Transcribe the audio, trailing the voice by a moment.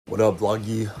What up,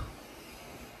 vloggy?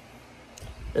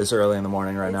 It's early in the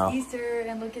morning right now. It's Easter,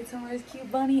 and look at Summer's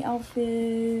cute bunny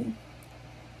outfit.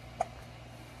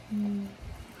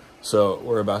 So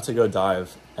we're about to go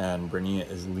dive, and Brittany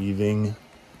is leaving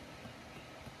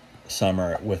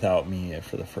Summer without me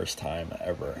for the first time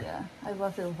ever. Yeah, I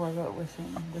left her before I got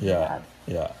wishing with Yeah, Dad.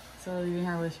 yeah. So we're leaving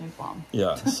her wishing mom.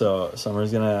 Yeah, so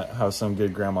Summer's gonna have some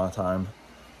good grandma time,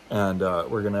 and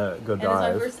we're gonna go dive. And it's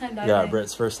our first time diving. Yeah,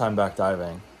 Britt's first time back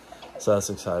diving. So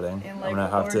that's exciting. In, I'm gonna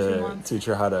have to teach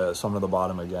her how to swim to the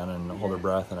bottom again and hold her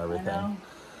breath and everything.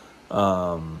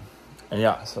 And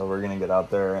yeah, so we're gonna get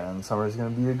out there, and Summer's gonna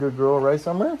be a good girl, right,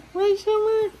 Summer? Right,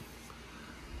 Summer?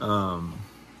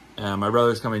 And my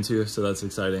brother's coming too, so that's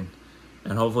exciting.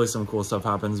 And hopefully some cool stuff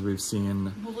happens. We've seen...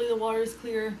 Hopefully the water's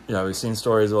clear. Yeah, we've seen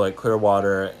stories of like clear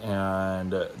water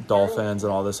and dolphins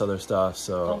and all this other stuff,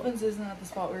 so... Dolphins isn't at the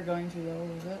spot we're going to though,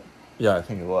 is it? Yeah, I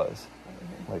think it was.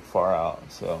 Like far out,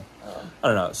 so... I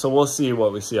don't know. So we'll see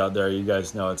what we see out there. You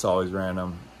guys know it's always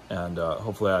random. And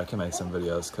hopefully I can make some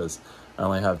videos, because I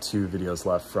only have 2 videos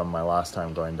left from my last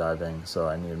time going diving, so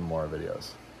I need more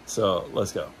videos. So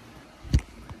let's go.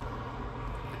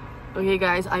 Okay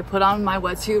guys, I put on my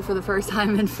wetsuit for the first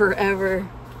time in forever,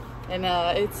 and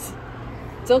it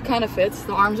still kind of fits.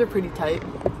 The arms are pretty tight.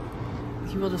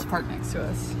 People just park next to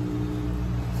us.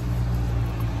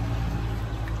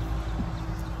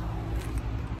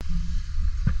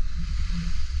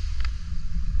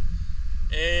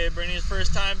 Hey, Brittany's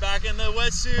first time back in the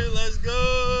wetsuit. Let's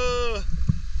go!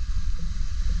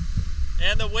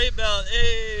 And the weight belt.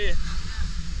 Hey!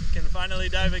 Can finally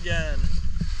dive again.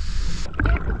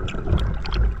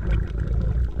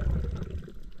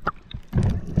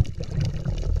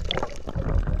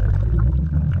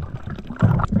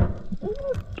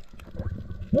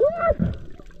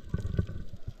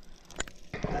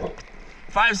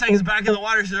 Five seconds back in the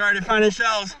water, she's already finding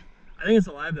shells. I think it's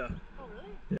alive though. Oh,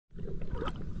 really? Yeah.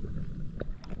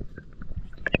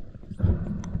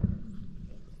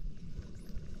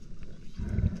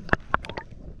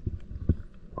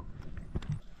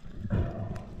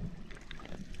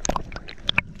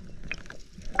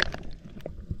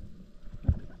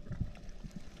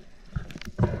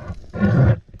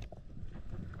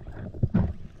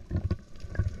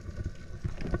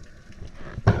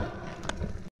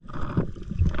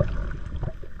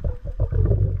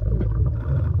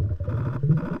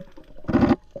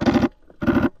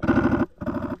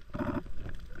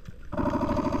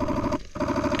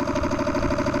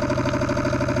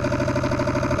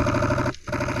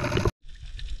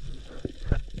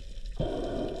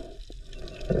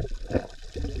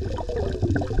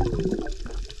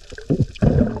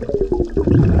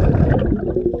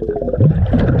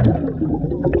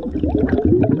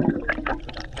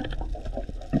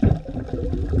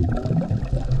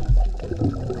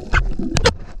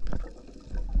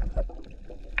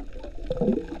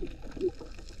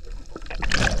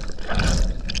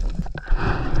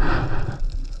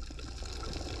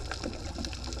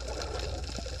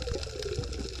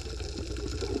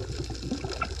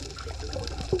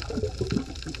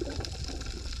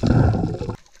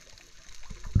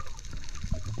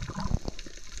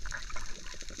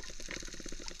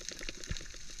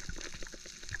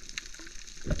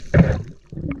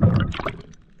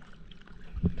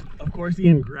 Of course,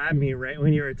 Ian grabbed me right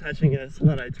when you were touching it, so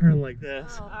that I turned like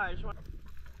this. Oh.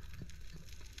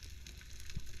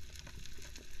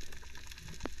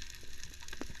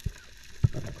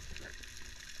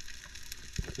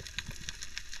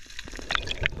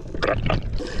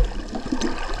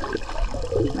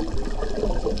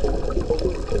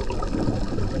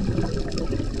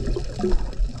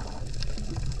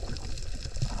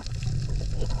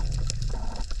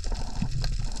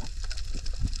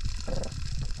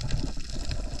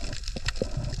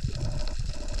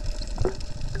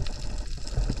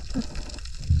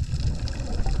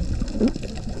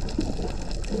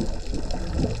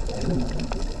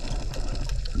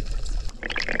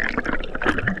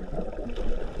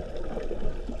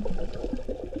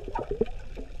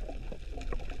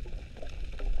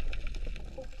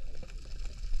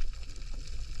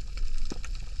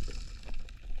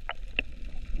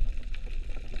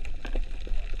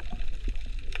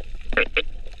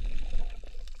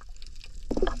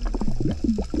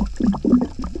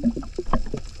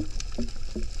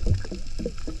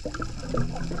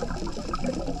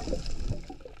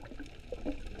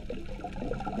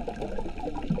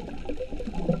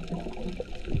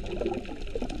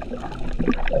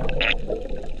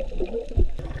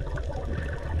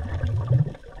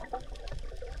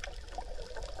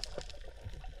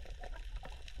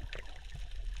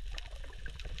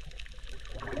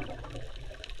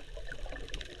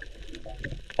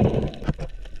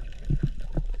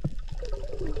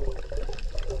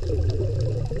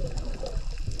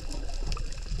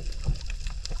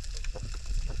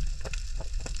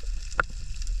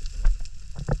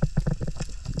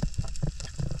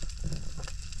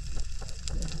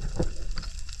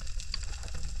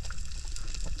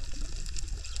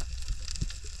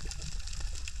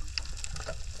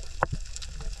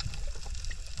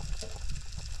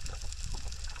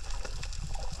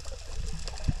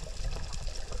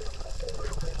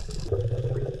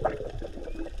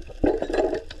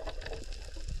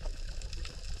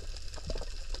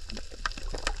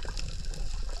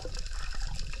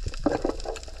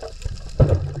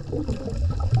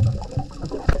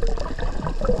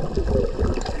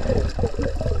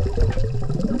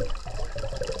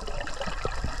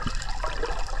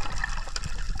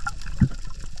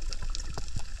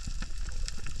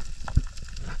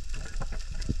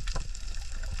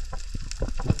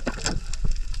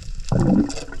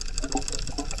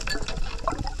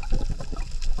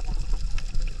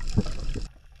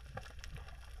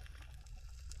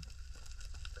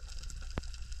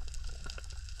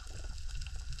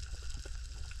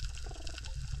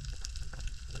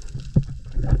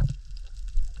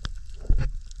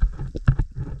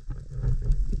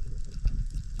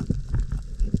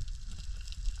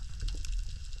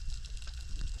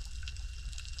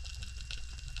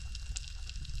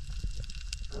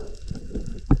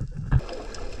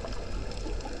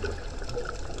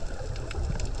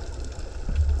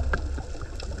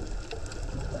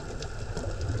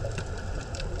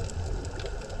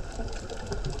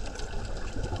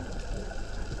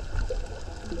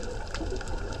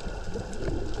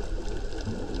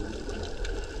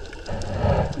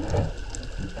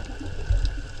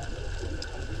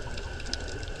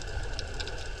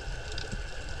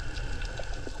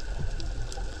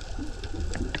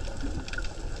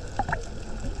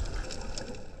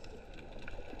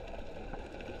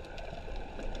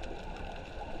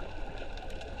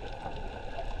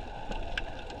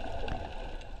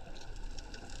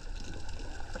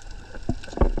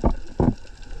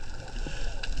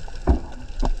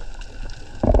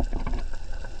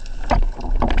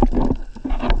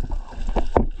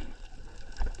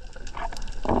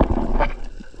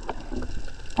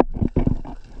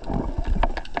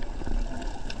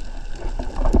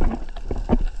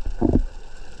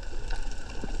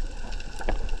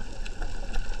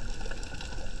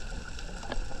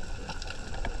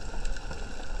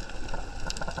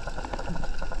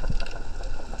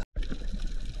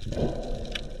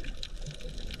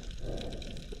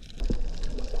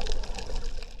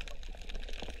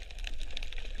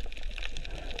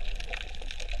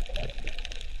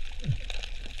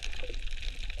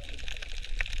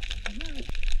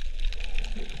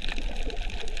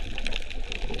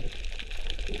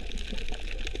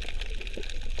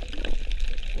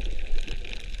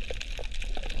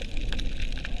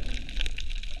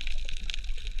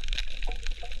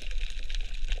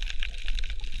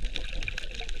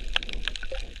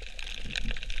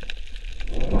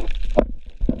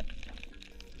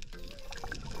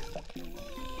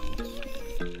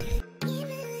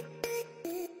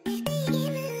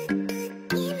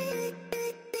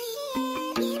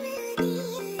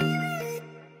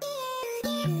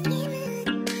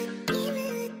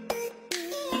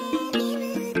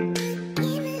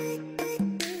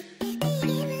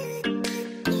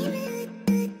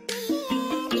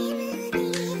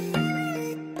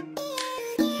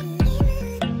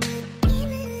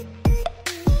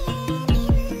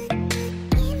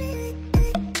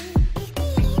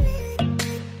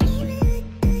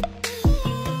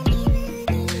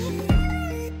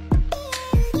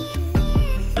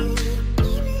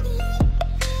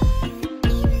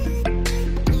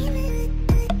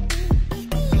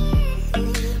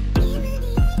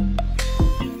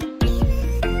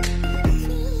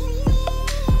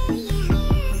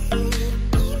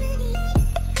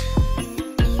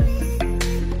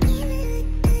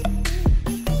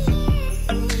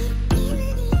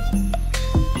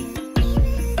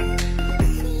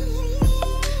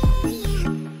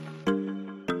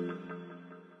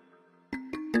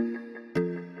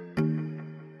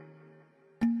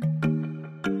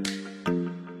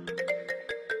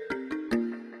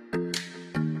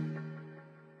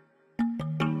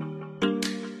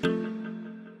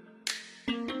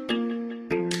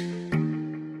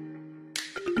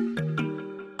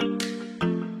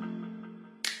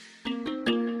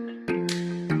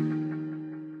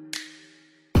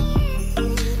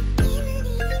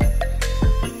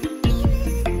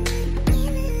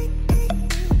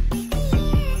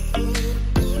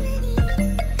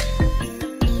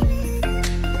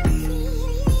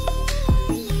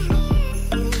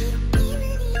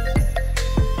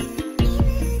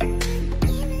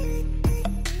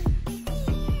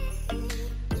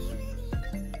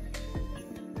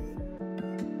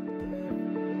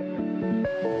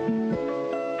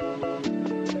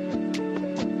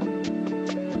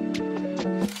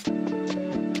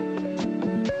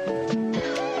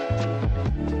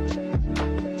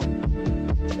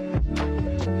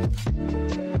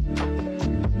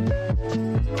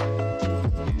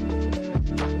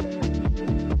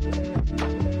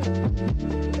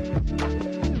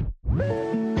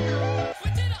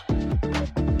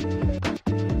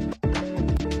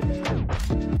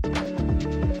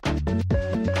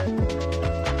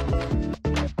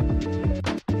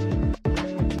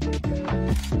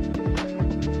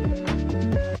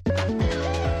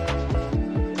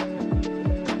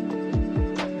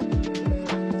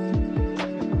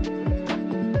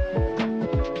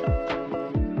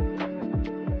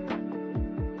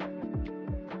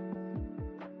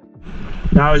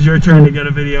 Now it's your turn to get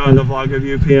a video in the vlog of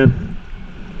you peeing.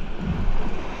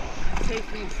 It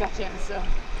takes me a second, so.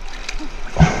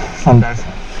 Sometimes.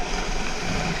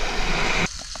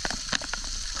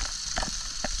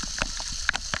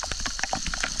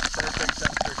 Perfect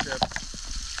censorship.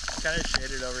 Kind of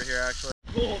shaded over here, actually.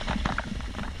 Cool.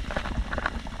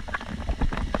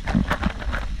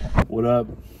 What up?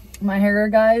 My hair,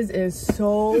 guys, is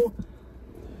so...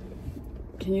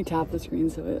 Can you tap the screen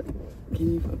so it...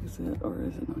 Can you focus it, or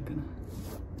is it not gonna?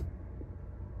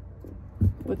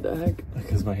 What the heck?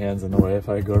 Because my hand's in the way if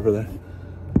I go over there.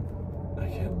 I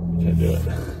can't do it.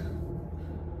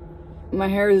 My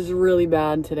hair is really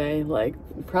bad today. Like,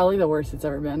 probably the worst it's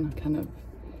ever been. I'm kind of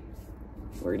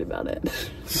worried about it.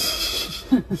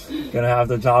 Gonna have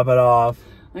to chop it off.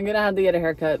 I'm gonna have to get a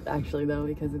haircut, actually, though,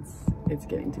 because it's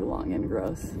getting too long and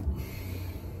gross.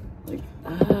 Like,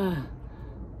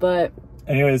 But...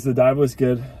 Anyways, the dive was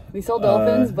good. We saw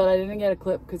dolphins, but I didn't get a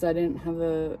clip because I didn't have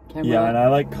the camera. Yeah, and I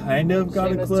like kind of got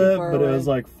a clip, but away. it was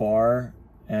like far,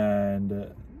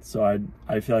 and so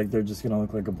I feel like they're just gonna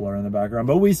look like a blur in the background.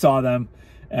 But we saw them,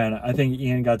 and I think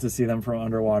Ian got to see them from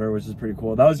underwater, which is pretty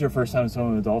cool. That was your first time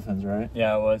swimming with dolphins, right?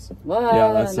 Yeah, it was. Wow,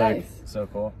 yeah, that's nice. sick. So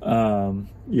cool.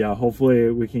 Yeah,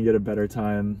 hopefully we can get a better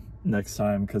time next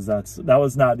time, because that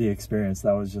was not the experience.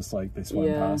 That was just like they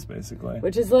swam past, basically,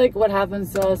 which is like what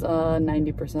happens to us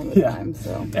 90% of the time.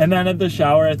 So, and then at the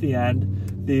shower at the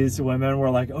end, these women were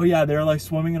like, oh yeah, they're like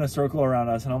swimming in a circle around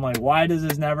us, and I'm like, why does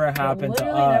this never happen to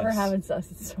us? Never happens to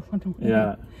us. It's so annoying.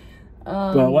 Yeah.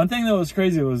 But one thing that was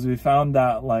crazy was we found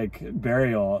that like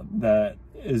burial that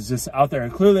is just out there.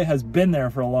 It clearly has been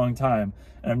there for a long time,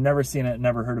 and I've never seen it,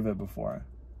 never heard of it before.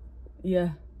 Yeah.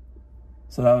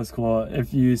 So that was cool.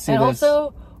 If you see and this,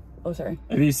 also, oh sorry.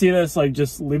 If you see this, like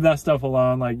just leave that stuff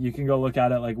alone. Like you can go look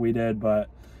at it like we did, but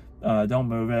don't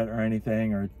move it or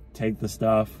anything, or take the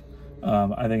stuff.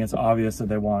 I think it's obvious that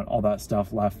they want all that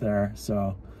stuff left there,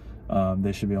 so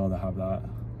they should be able to have that.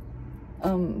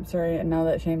 Sorry. And now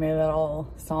that Shane made that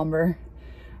all somber.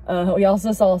 We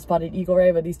also saw a spotted eagle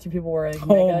ray, but these two people were like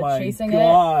mega chasing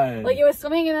it. Like it was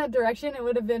swimming in that direction, it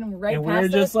would have been right past us. And we were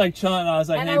just like chilling. I was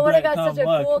like, and hey, I would have Britt, got come, such a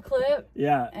look. cool clip.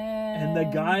 Yeah. And the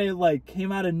guy like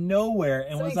came out of nowhere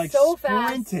and was like so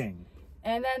sprinting. Fast.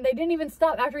 And then they didn't even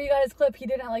stop after he got his clip. He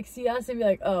didn't like see us and be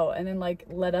like, oh, and then like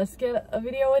let us get a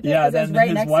video with it. Yeah, then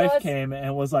right his wife came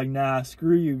and was like, nah,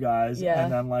 screw you guys. Yeah.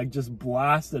 And then like just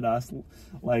blasted us,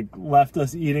 like left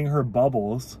us eating her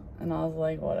bubbles. And I was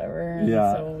like, whatever. And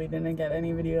yeah. so we didn't get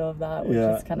any video of that, which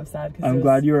is kind of sad. I'm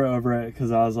glad you were over it,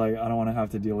 because I was like, I don't want to have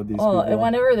to deal with these people. And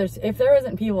whenever if there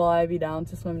isn't people, I'd be down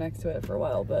to swim next to it for a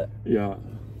while, but. Yeah,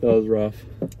 that was rough.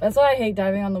 That's why I hate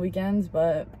diving on the weekends,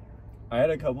 but. I had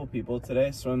a couple people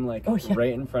today swim like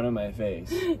right in front of my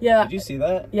face. Yeah. Did you see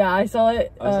that? Yeah, I saw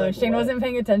it. Like, Shane wasn't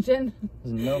paying attention.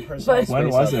 There's no personal space. When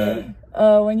was it?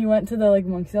 When you went to the like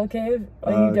Monksail cave,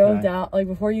 when you dove down, like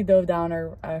before you dove down,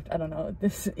 or I don't know.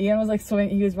 This Ian was like swimming.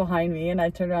 He was behind me, and I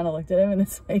turned around and looked at him, and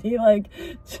this lady like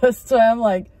just swam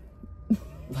like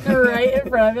right in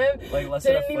front of him. Like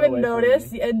didn't even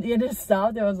notice, and you just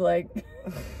stopped and was like.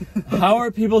 How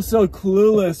are people so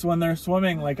clueless when they're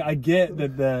swimming? Like, I get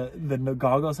that the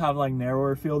goggles have like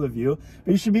narrower field of view,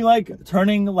 but you should be like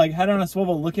turning like head on a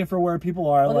swivel, looking for where people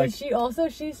are. Well, like she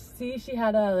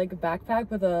had a like a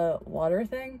backpack with a water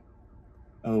thing.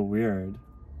 Oh, weird.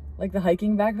 Like the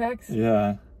hiking backpacks.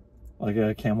 Yeah, like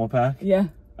a camel pack. Yeah.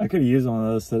 I could have used one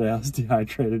of those today. I was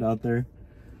dehydrated out there.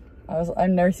 I've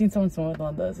never seen someone swim with one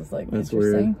of those. It's like that's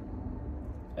interesting. Weird.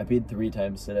 I peed 3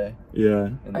 times today.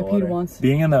 Yeah. I peed once.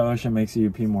 Being in the ocean makes you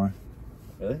pee more.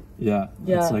 Really? Yeah.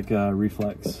 It's like a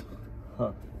reflex.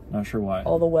 Huh. Not sure why.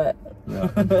 All the wet. Yeah.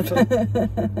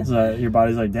 So your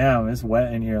body's like, damn, it's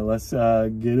wet in here. Let's get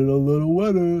it a little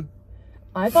wetter.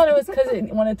 I thought it was because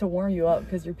it wanted to warm you up,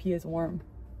 because your pee is warm.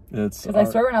 It's because I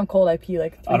swear when I'm cold, I pee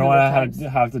like 300 I don't want to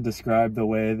have to describe the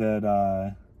way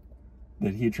that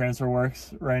that heat transfer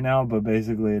works right now, but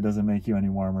basically it doesn't make you any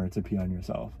warmer to pee on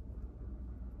yourself.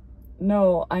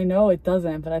 No, I know it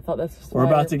doesn't, but I thought that's We're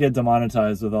about to get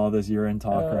demonetized with all this urine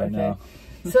talk right now.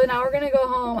 So now we're gonna go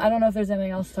home. I don't know if there's anything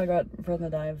else to talk about from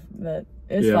the dive, but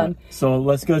it's fun. So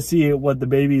let's go see what the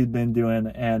baby's been doing,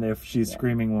 and if she's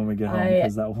screaming when we get home,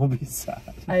 because that will be sad.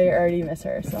 I already miss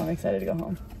her, so I'm excited to go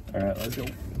home. All right, let's go.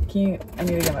 I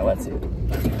need to get my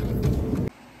wetsuit.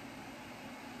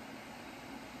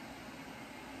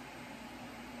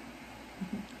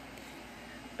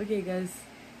 Okay, guys.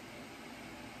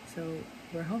 So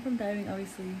we're home from diving,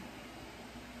 obviously.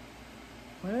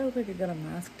 Why do I look like I got a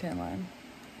mask tan line?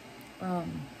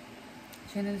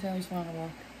 Shannon and Taylor just went on a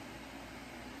walk.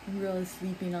 Girl is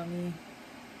sleeping on me.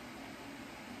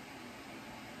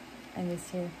 I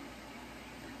missed her.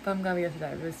 But I'm glad we got to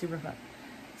dive. It was super fun.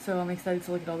 So I'm excited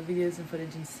to look at all the videos and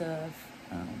footage and stuff.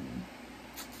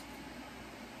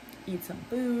 Eat some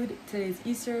food. Today's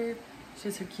Easter. She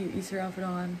has her cute Easter outfit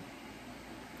on.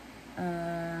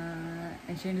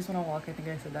 And Shane just went on a walk. I think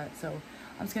I said that. So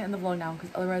I'm just going to end the vlog now because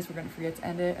otherwise we're going to forget to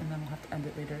end it and then we'll have to end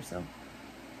it later. So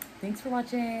thanks for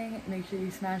watching. Make sure you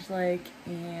smash like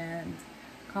and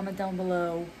comment down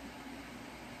below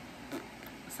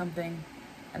something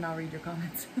and I'll read your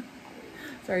comments.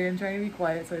 Sorry, I'm trying to be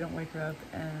quiet so I don't wake her up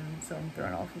and so I'm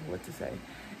thrown off of what to say.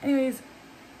 Anyways,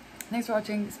 thanks for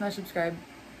watching. Smash subscribe.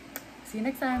 See you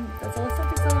next time. That's all.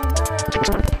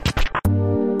 Bye.